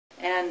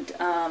And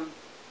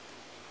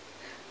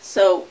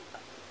so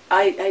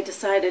I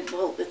decided,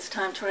 well, it's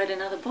time to write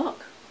another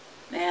book.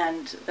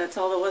 And that's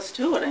all there was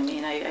to it. I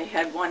mean, I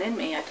had one in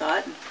me, I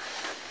thought,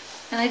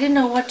 and I didn't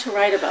know what to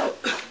write about.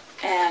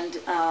 And,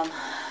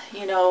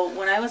 you know,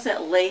 when I was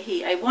at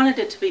Leahy, I wanted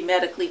it to be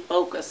medically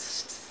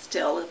focused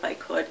still, if I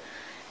could.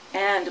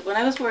 And when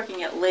I was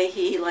working at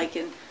Leahy, like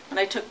when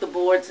I took the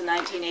boards in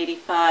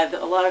 1985,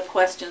 a lot of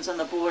questions on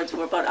the boards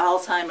were about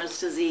Alzheimer's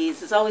disease.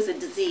 There's always a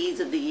disease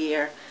of the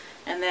year.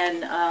 And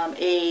then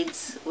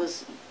AIDS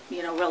was,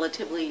 you know,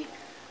 relatively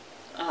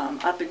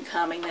up and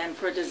coming then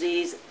for a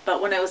disease.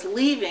 But when I was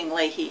leaving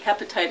Leahy,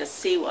 hepatitis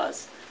C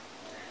was.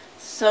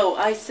 So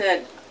I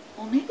said,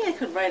 well, maybe I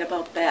could write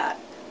about that.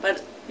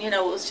 But, you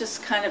know, it was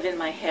just kind of in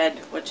my head,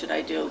 what should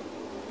I do?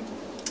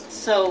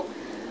 So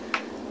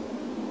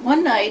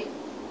one night,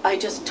 I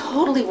just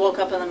totally woke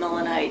up in the middle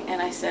of the night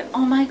and I said,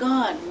 oh my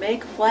God,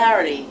 Meg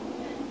Flaherty.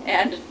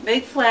 And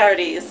Meg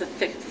Flaherty is a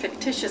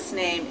fictitious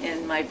name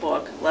in my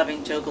book,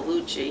 Loving Joe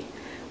Gallucci,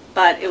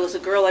 but it was a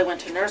girl I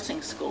went to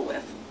nursing school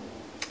with.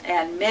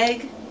 And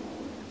Meg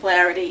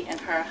Flaherty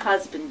and her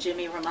husband,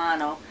 Jimmy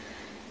Romano,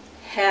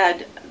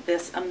 had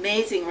this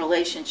amazing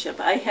relationship.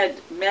 I had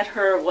met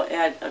her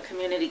at a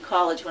community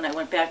college when I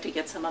went back to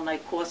get some of my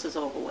courses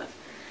over with,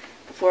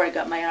 before I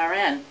got my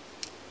RN.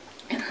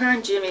 And her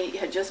and Jimmy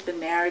had just been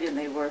married, and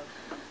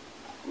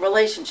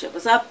relationship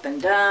was up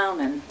and down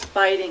and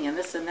fighting and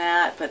this and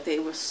that, but they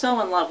were so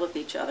in love with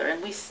each other,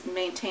 and we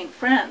maintained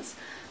friends.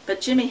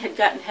 But Jimmy had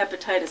gotten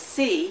hepatitis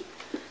C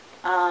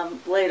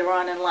later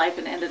on in life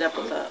and ended up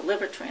with a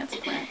liver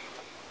transplant.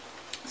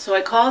 So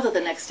I called her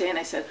the next day and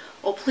I said,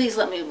 oh, please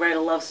let me write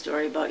a love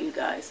story about you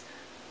guys.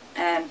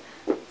 And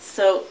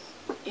so,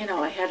 you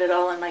know, I had it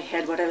all in my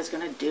head what I was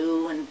going to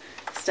do, and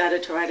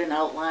started to write an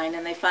outline,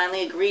 and they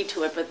finally agreed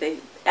to it, but they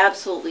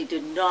absolutely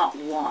did not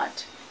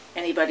want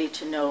anybody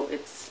to know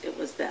it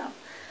was them.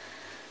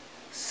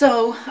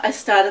 So I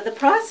started the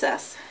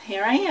process.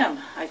 Here I am.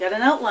 I got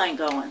an outline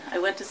going. I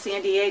went to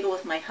San Diego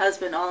with my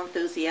husband, all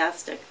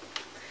enthusiastic,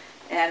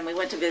 and we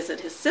went to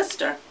visit his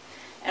sister.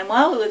 And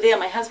while we were there,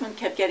 my husband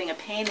kept getting a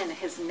pain in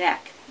his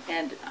neck.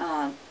 And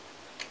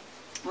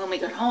when we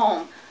got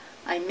home,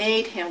 I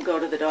made him go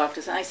to the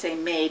doctors. And I say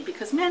made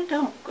because men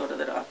don't go to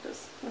the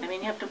doctors. I mean,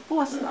 you have to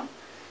force them.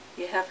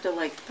 You have to,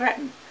 like,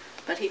 threaten.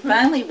 But he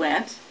finally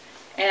went,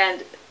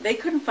 and they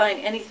couldn't find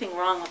anything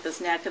wrong with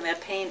his neck, and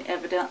that pain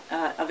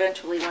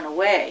eventually went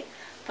away.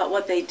 But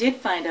what they did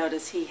find out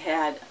is he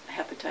had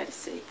hepatitis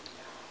C.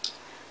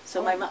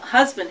 So my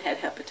husband had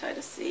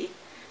hepatitis C,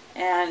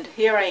 and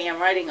here I am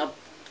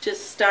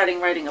just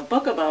starting writing a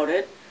book about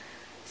it.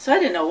 So I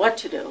didn't know what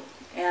to do.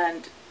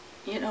 And,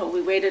 you know,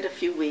 we waited a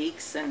few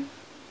weeks, and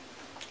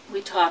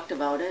we talked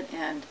about it,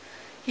 and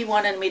he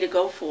wanted me to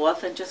go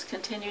forth and just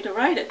continue to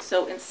write it.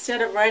 So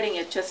instead of writing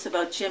it just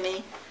about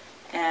Jimmy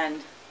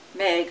and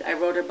Meg, I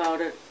wrote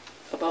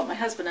about my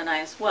husband and I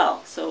as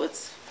well. So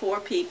it's 4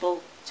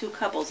 people, 2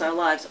 couples, our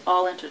lives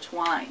all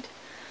intertwined.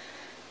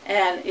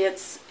 And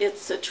it's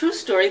a true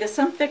story. There's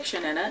some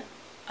fiction in it,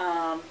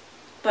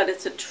 but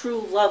it's a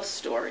true love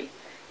story.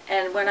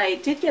 And when I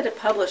did get it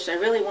published, I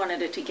really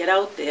wanted it to get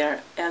out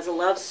there as a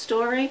love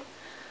story.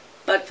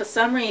 But for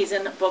some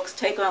reason, books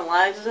take on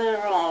lives of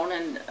their own,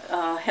 and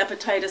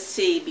hepatitis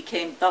C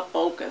became the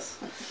focus.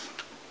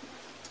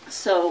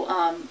 So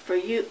for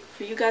you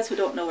guys who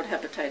don't know what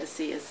hepatitis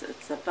C is,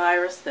 it's a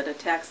virus that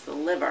attacks the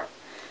liver.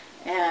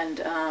 And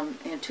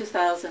in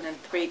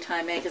 2003,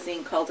 Time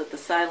magazine called it the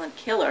silent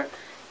killer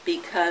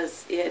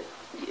because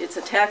it's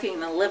attacking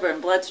the liver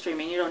and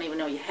bloodstream, and you don't even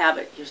know you have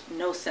it. There's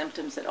no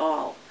symptoms at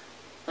all.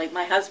 Like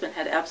my husband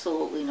had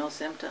absolutely no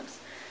symptoms.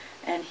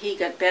 And he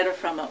got better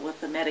from it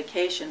with the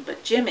medication.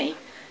 But Jimmy,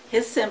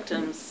 his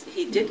symptoms,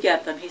 he did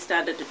get them. He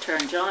started to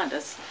turn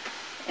jaundice,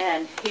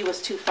 and he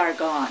was too far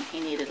gone. He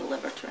needed a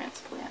liver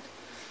transplant.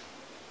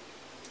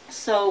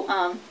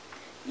 So,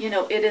 you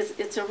know,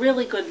 it's a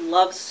really good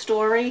love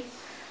story,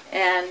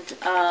 and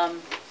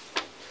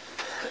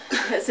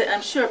as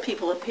I'm sure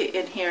people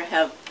in here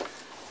have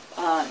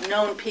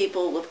known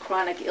people with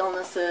chronic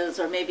illnesses,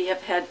 or maybe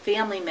have had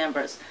family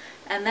members.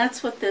 And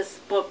that's what this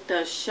book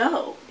does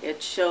show.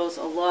 It shows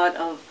a lot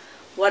of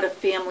what a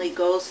family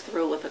goes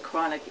through with a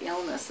chronic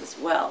illness as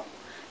well.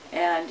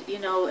 And, you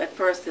know, at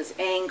first there's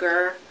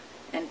anger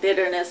and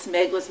bitterness.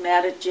 Meg was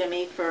mad at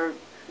Jimmy for,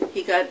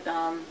 he got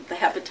the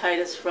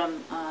hepatitis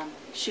from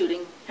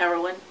shooting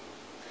heroin.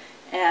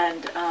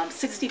 And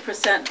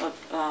 60%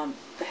 of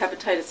the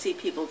hepatitis C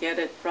people get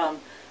it from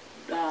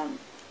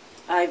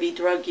IV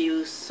drug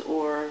use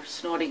or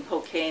snorting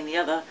cocaine. The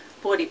other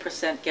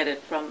 40% get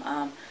it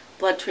from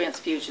blood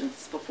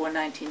transfusions before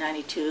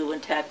 1992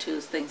 and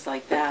tattoos, things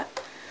like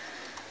that.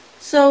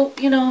 So,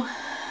 you know,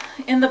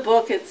 in the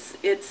book it's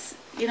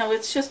you know,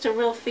 it's just a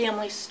real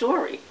family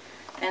story,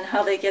 and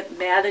how they get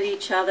mad at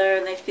each other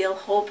and they feel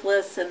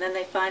hopeless, and then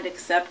they find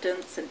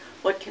acceptance, and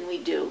what can we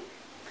do?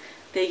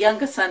 Their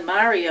youngest son,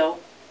 Mario,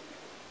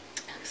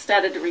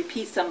 started to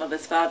repeat some of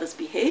his father's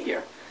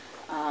behavior,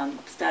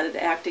 started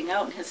acting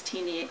out in his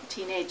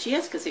teenage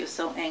years because he was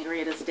so angry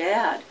at his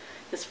dad.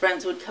 his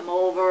friends would come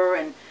over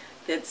and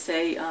they'd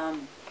say,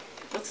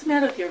 what's the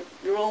matter with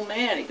your old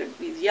man?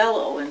 He's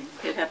yellow, and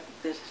he'd have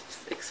to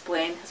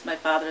explain, my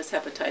father has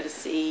hepatitis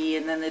C,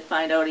 and then they'd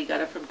find out he got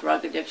it from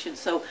drug addiction.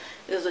 So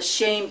it was a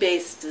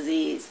shame-based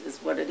disease is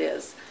what it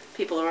is.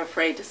 People are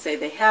afraid to say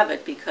they have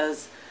it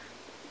because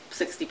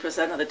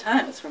 60% of the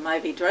time it's from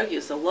IV drug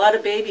use. A lot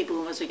of baby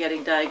boomers are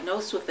getting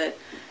diagnosed with it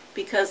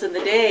because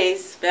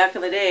back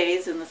in the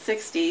days, in the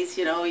 60s,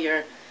 you know,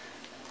 you're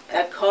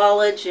at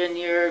college and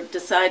you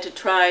decide to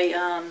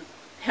try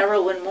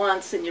heroin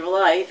once in your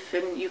life,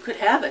 and you could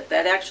have it.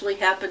 That actually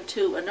happened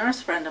to a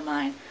nurse friend of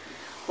mine.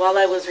 While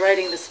I was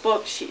writing this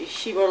book,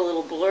 she wrote a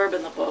little blurb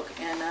in the book,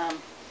 and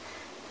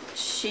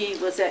she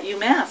was at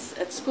UMass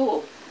at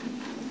school,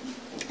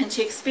 and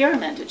she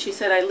experimented. She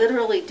said, I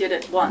literally did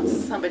it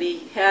once. Somebody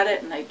had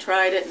it, and I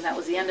tried it, and that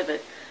was the end of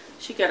it.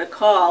 She got a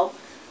call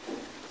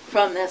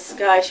from this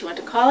guy she went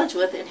to college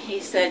with, and he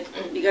said,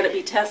 you got to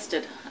be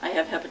tested. I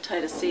have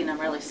hepatitis C, and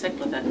I'm really sick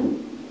with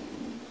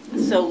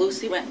it. So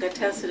Lucy went and got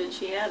tested, and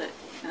she had it.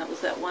 And it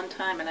was that one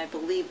time, and I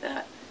believe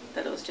that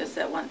it was just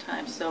that one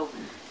time. So,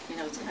 you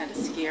know, it's kind of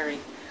scary.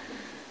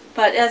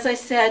 But as I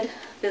said,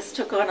 this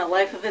took on a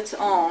life of its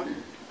own,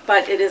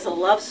 but it is a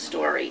love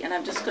story, and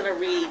I'm just going to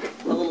read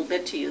a little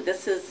bit to you.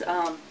 This is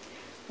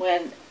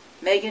when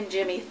Meg and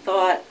Jimmy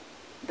thought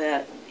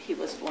that he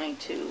was going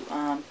to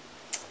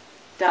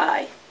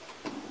die.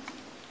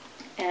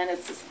 And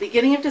it's the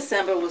beginning of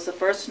December was the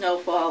first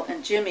snowfall,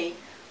 and Jimmy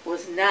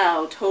was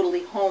now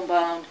totally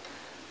homebound,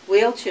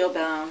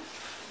 wheelchair-bound,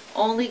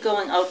 only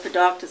going out for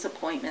doctor's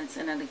appointments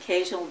and an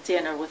occasional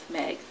dinner with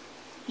Meg.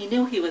 He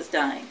knew he was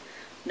dying.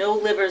 No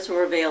livers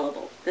were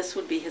available. This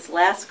would be his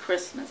last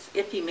Christmas,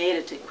 if he made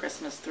it to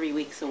Christmas 3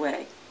 weeks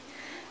away.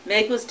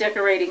 Meg was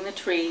decorating the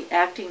tree,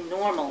 acting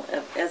normal,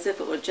 as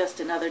if it were just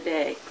another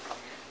day.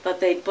 But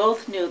they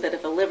both knew that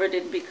if a liver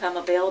didn't become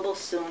available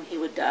soon, he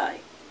would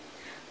die.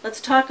 Let's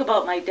talk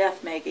about my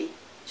death, Maggie.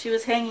 She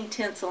was hanging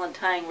tinsel and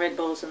tying red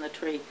bows in the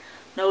tree.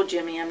 No,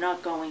 Jimmy, I'm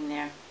not going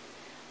there.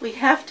 We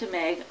have to,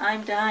 Meg.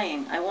 I'm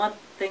dying. I want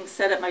things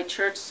said at my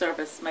church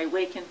service, my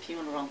wake and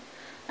funeral.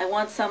 I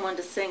want someone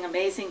to sing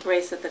Amazing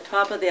Grace at the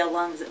top of their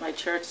lungs at my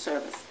church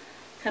service.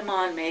 Come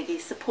on, Maggie,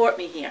 support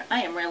me here.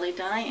 I am really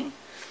dying.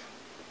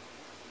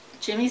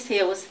 Jimmy's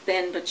hair was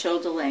thin but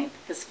showed the length.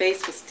 His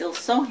face was still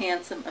so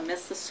handsome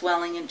amidst the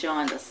swelling and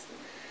jaundice.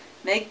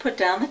 Meg put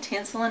down the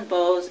tinsel and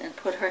bows and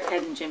put her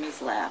head in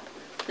Jimmy's lap.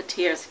 The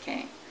tears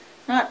came.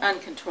 Not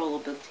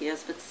uncontrollable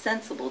tears, but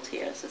sensible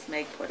tears, as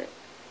Meg put it.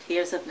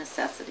 Tears of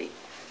necessity.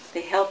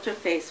 They helped her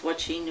face what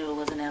she knew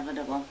was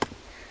inevitable.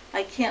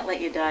 I can't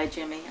let you die,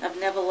 Jimmy. I've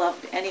never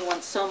loved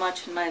anyone so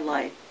much in my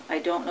life. I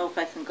don't know if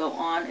I can go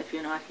on if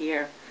you're not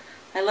here.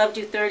 I loved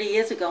you 30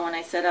 years ago when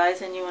I set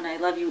eyes on you, and I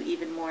love you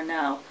even more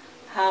now.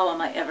 How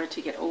am I ever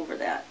to get over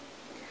that?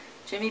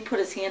 Jimmy put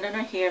his hand on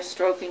her hair,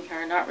 stroking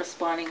her, not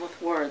responding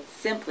with words,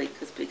 simply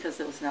because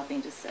there was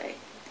nothing to say.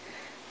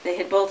 They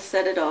had both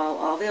said it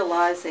all their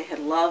lives they had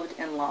loved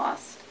and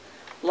lost.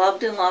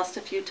 Loved and lost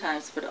a few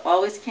times, but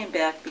always came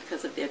back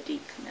because of their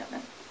deep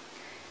commitment.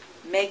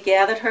 Meg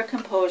gathered her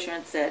composure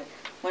and said,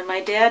 when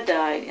my dad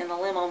died in the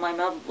limo, my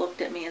mother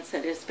looked at me and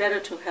said, it's better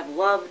to have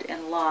loved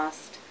and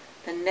lost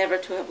than never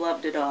to have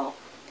loved at all.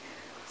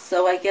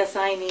 So I guess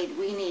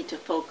we need to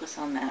focus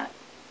on that.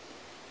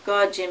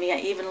 God, Jimmy, I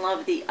even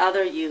love the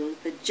other you,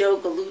 the Joe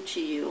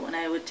Gallucci you, and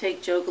I would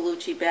take Joe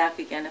Gallucci back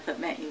again if it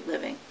meant you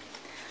living.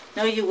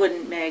 No, you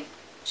wouldn't, Meg.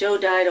 Joe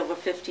died over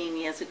 15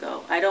 years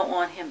ago. I don't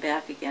want him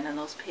back again and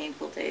those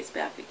painful days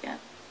back again.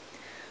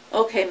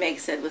 Okay, Meg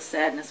said with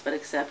sadness but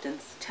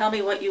acceptance. Tell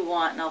me what you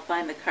want and I'll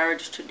find the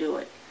courage to do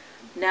it.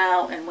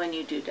 Now and when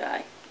you do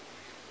die.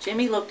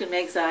 Jimmy looked in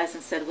Meg's eyes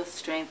and said with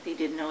strength he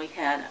didn't know he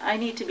had, I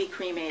need to be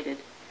cremated.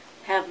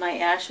 Have my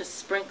ashes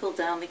sprinkled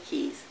down the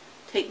Keys.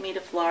 Take me to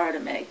Florida,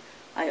 Meg.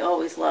 I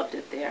always loved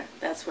it there.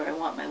 That's where I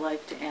want my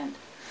life to end.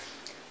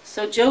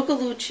 So Joe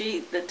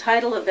Gallucci, the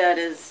title of that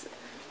is,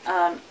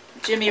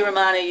 Jimmy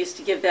Romano used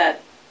to give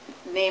that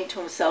name to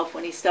himself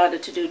when he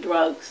started to do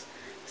drugs.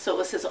 So it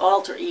was his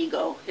alter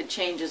ego. He'd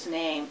changed his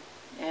name.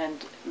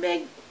 And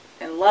Meg,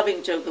 and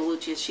loving Joe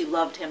Gallucci, she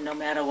loved him no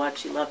matter what.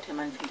 She loved him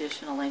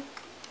unconditionally.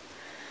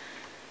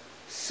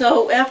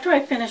 So after I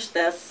finished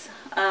this,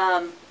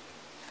 I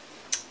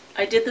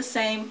did the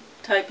same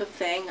type of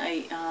thing.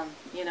 I,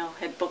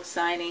 had book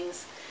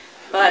signings.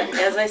 But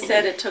as I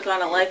said, it took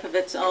on a life of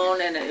its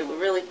own, and it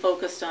really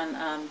focused on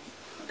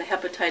the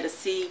hepatitis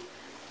C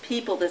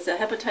people. There's a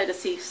hepatitis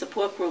C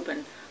support group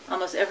in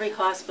almost every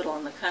hospital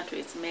in the country.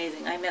 It's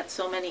amazing. I met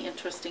so many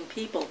interesting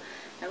people.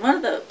 And one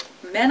of the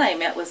men I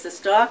met was this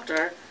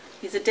doctor.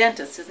 He's a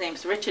dentist. His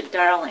name's Richard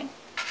Darling.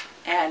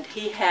 And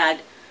he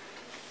had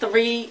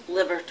 3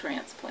 liver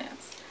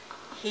transplants.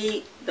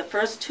 The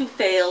first 2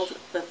 failed.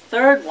 The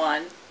third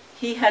one,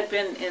 he had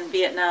been in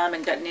Vietnam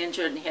and gotten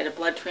injured, and he had a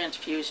blood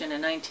transfusion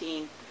in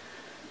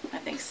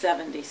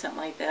 1970, something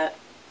like that.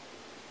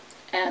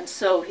 And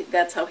so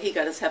that's how he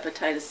got his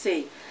hepatitis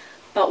C.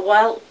 But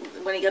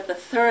when he got the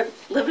 3rd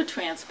liver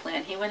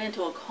transplant, he went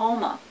into a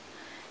coma,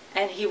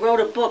 and he wrote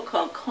a book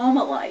called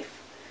Coma Life.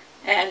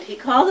 And he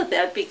called it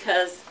that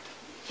because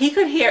he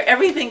could hear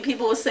everything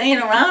people were saying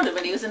around him,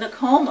 and he was in a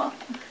coma.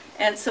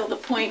 And so the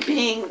point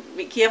being,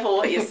 be careful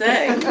what you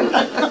say.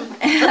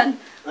 And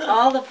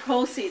all the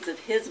proceeds of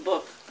his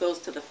book goes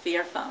to the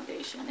Fear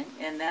Foundation,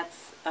 and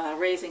that's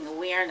raising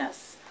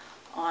awareness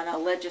on a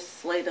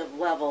legislative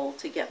level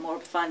to get more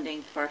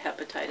funding for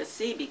hepatitis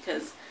C,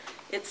 because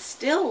it's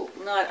still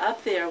not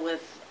up there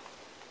with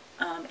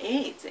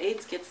AIDS.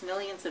 AIDS gets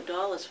millions of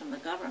dollars from the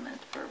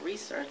government for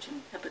research,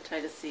 and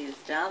hepatitis C is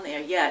down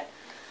there. Yet,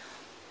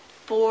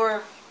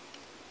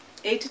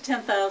 8 to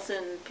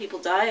 10,000 people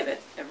die of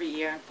it every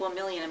year, and 4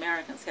 million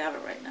Americans have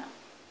it right now.